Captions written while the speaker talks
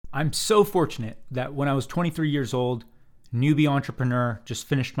I'm so fortunate that when I was 23 years old, newbie entrepreneur, just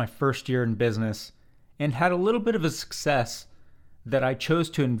finished my first year in business, and had a little bit of a success, that I chose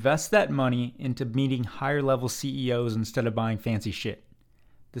to invest that money into meeting higher level CEOs instead of buying fancy shit.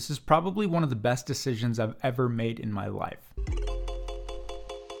 This is probably one of the best decisions I've ever made in my life.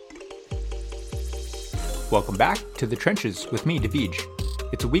 Welcome back to The Trenches with me, David.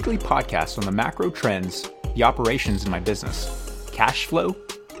 It's a weekly podcast on the macro trends, the operations in my business, cash flow,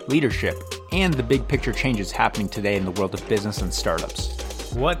 leadership, and the big picture changes happening today in the world of business and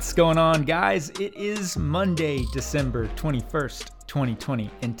startups. What's going on, guys? It is Monday, December 21st, 2020,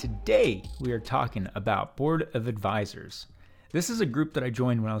 and today we are talking about Board of Advisors. This is a group that I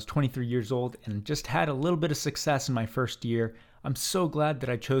joined when I was 23 years old and just had a little bit of success in my first year. I'm so glad that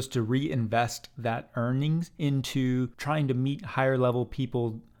I chose to reinvest that earnings into trying to meet higher level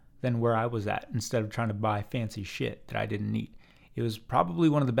people than where I was at instead of trying to buy fancy shit that I didn't need. It was probably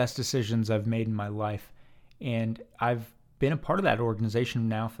one of the best decisions I've made in my life, and I've been a part of that organization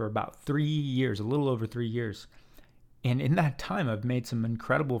now for about 3 years, a little over 3 years. And in that time, I've made some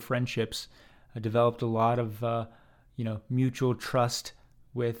incredible friendships. I developed a lot of mutual trust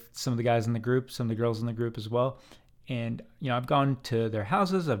with some of the guys in the group, some of the girls in the group as well. And, I've gone to their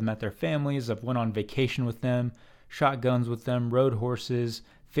houses, I've met their families, I've went on vacation with them, shot guns with them, rode horses,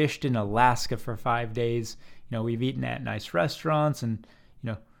 fished in Alaska for 5 days. We've eaten at nice restaurants, and,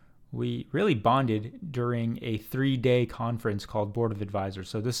 we really bonded during a 3-day conference called Board of Advisors.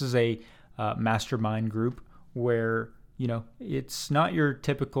 So this is a mastermind group where, it's not your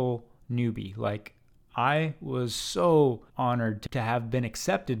typical newbie. Like, I was so honored to have been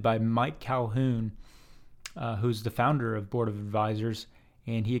accepted by Mike Calhoun, who's the founder of Board of Advisors,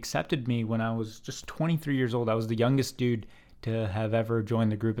 and he accepted me when I was just 23 years old. I was the youngest dude to have ever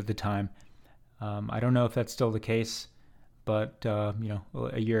joined the group at the time. I don't know if that's still the case, but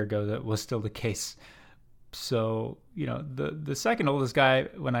a year ago that was still the case. So, the second oldest guy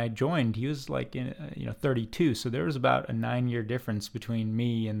when I joined, he was like 32. So there was about a 9-year difference between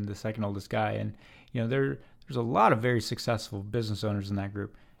me and the second oldest guy. And there's a lot of very successful business owners in that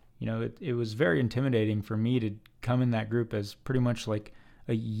group. It was very intimidating for me to come in that group as pretty much like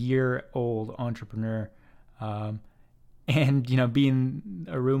a year-old entrepreneur. And, be in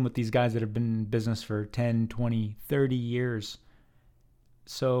a room with these guys that have been in business for 10, 20, 30 years.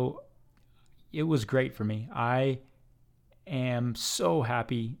 So it was great for me. I am so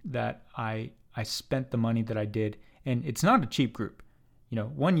happy that I spent the money that I did. And it's not a cheap group.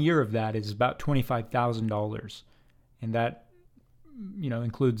 1 year of that is about $25,000. And that,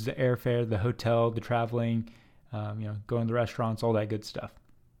 includes the airfare, the hotel, the traveling, going to the restaurants, all that good stuff.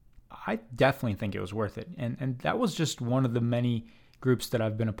 I definitely think it was worth it. And that was just one of the many groups that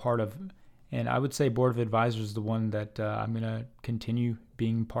I've been a part of. And I would say Board of Advisors is the one that I'm going to continue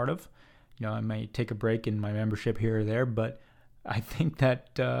being part of. I might take a break in my membership here or there, but I think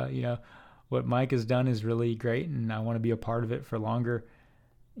that, what Mike has done is really great, and I want to be a part of it for longer.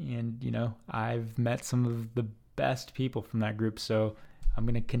 And, I've met some of the best people from that group, so I'm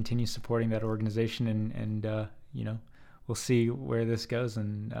going to continue supporting that organization, and we'll see where this goes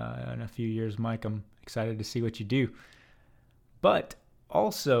in a few years. Mike, I'm excited to see what you do. But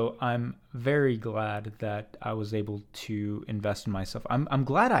also, I'm very glad that I was able to invest in myself. I'm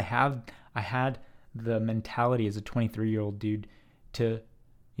glad I had the mentality as a 23-year-old dude to,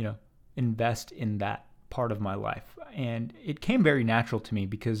 invest in that part of my life. And it came very natural to me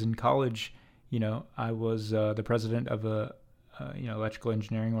because in college, I was the president of a electrical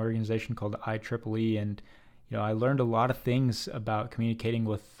engineering organization called IEEE, and I learned a lot of things about communicating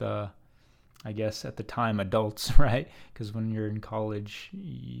with, I guess at the time, adults, right? Because when you're in college,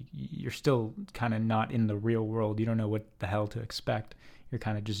 you're still kind of not in the real world. You don't know what the hell to expect. You're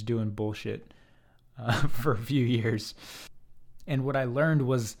kind of just doing bullshit for a few years. And what I learned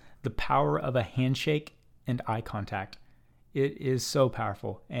was the power of a handshake and eye contact. It is so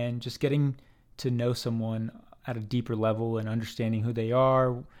powerful. And just getting to know someone at a deeper level and understanding who they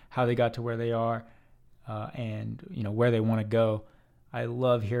are, how they got to where they are, and where they want to go. I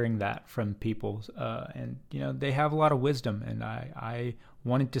love hearing that from people, and they have a lot of wisdom, and I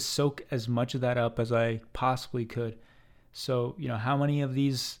wanted to soak as much of that up as I possibly could. So how many of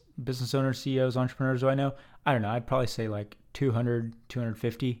these business owners, CEOs, entrepreneurs do I know? I don't know. I'd probably say like 200,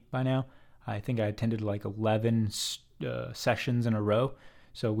 250 by now. I think I attended like 11 sessions in a row.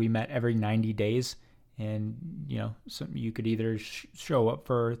 So we met every 90 days. And, you could either show up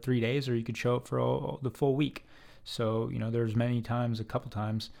for 3 days or you could show up for the full week. So, there's a couple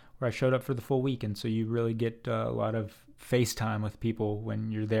times where I showed up for the full week. And so you really get a lot of FaceTime with people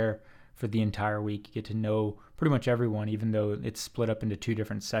when you're there for the entire week. You get to know pretty much everyone, even though it's split up into 2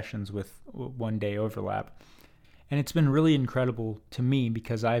 different sessions with 1 day overlap. And it's been really incredible to me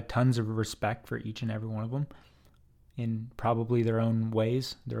because I have tons of respect for each and every one of them in probably their own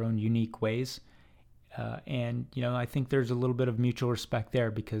ways, their own unique ways. And, I think there's a little bit of mutual respect there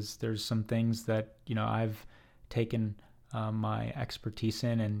because there's some things that, I've taken my expertise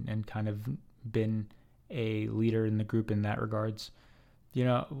in and kind of been a leader in the group in that regards.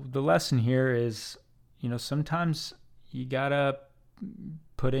 The lesson here is, sometimes you got to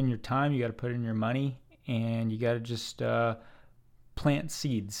put in your time, you got to put in your money, and you got to just plant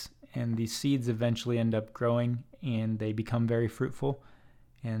seeds. And these seeds eventually end up growing and they become very fruitful.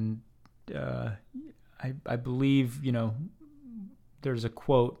 And I believe, there's a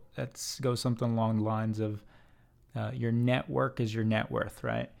quote that goes something along the lines of your network is your net worth,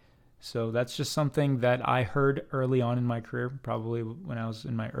 right? So that's just something that I heard early on in my career, probably when I was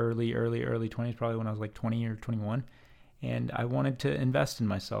in my early 20s, probably when I was like 20 or 21. And I wanted to invest in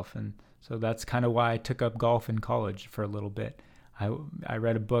myself. And so that's kind of why I took up golf in college for a little bit. I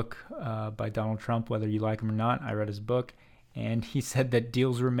read a book by Donald Trump, whether you like him or not. I read his book, and he said that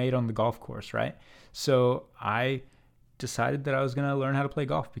deals were made on the golf course, right? So I decided that I was going to learn how to play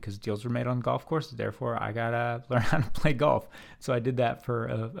golf because deals were made on the golf course. Therefore, I got to learn how to play golf. So I did that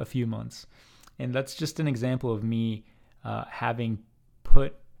for a few months. And that's just an example of me having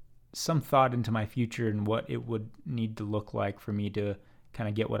put some thought into my future and what it would need to look like for me to kind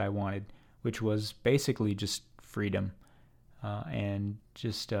of get what I wanted, which was basically just freedom. And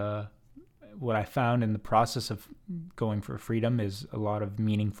just what I found in the process of going for freedom is a lot of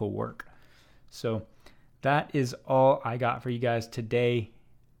meaningful work. So that is all I got for you guys today.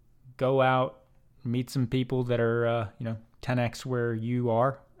 Go out, meet some people that are, 10x where you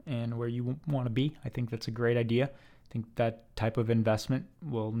are and where you want to be. I think that's a great idea. I think that type of investment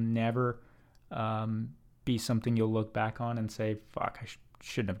will never be something you'll look back on and say, fuck, I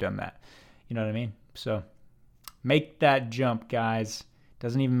shouldn't have done that. You know what I mean? So make that jump, guys.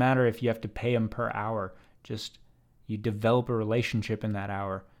 Doesn't even matter if you have to pay them per hour. Just you develop a relationship in that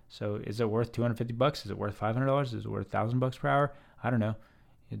hour. So is it worth $250? Is it worth $500? Is it worth $1,000 per hour? I don't know.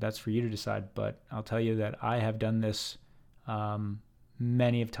 That's for you to decide. But I'll tell you that I have done this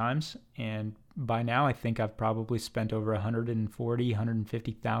many of times, and by now I think I've probably spent over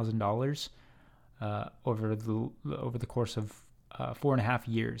 $140,000, $150,000 over the course of 4.5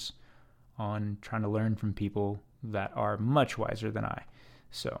 years on trying to learn from people that are much wiser than I.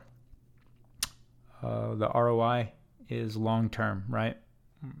 So the ROI is long term, right?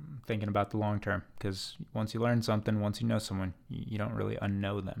 Thinking about the long term, because once you learn something, once you know someone, you don't really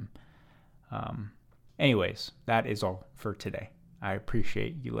unknow them. Anyways, that is all for today. I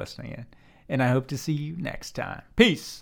appreciate you listening in, and I hope to see you next time. Peace.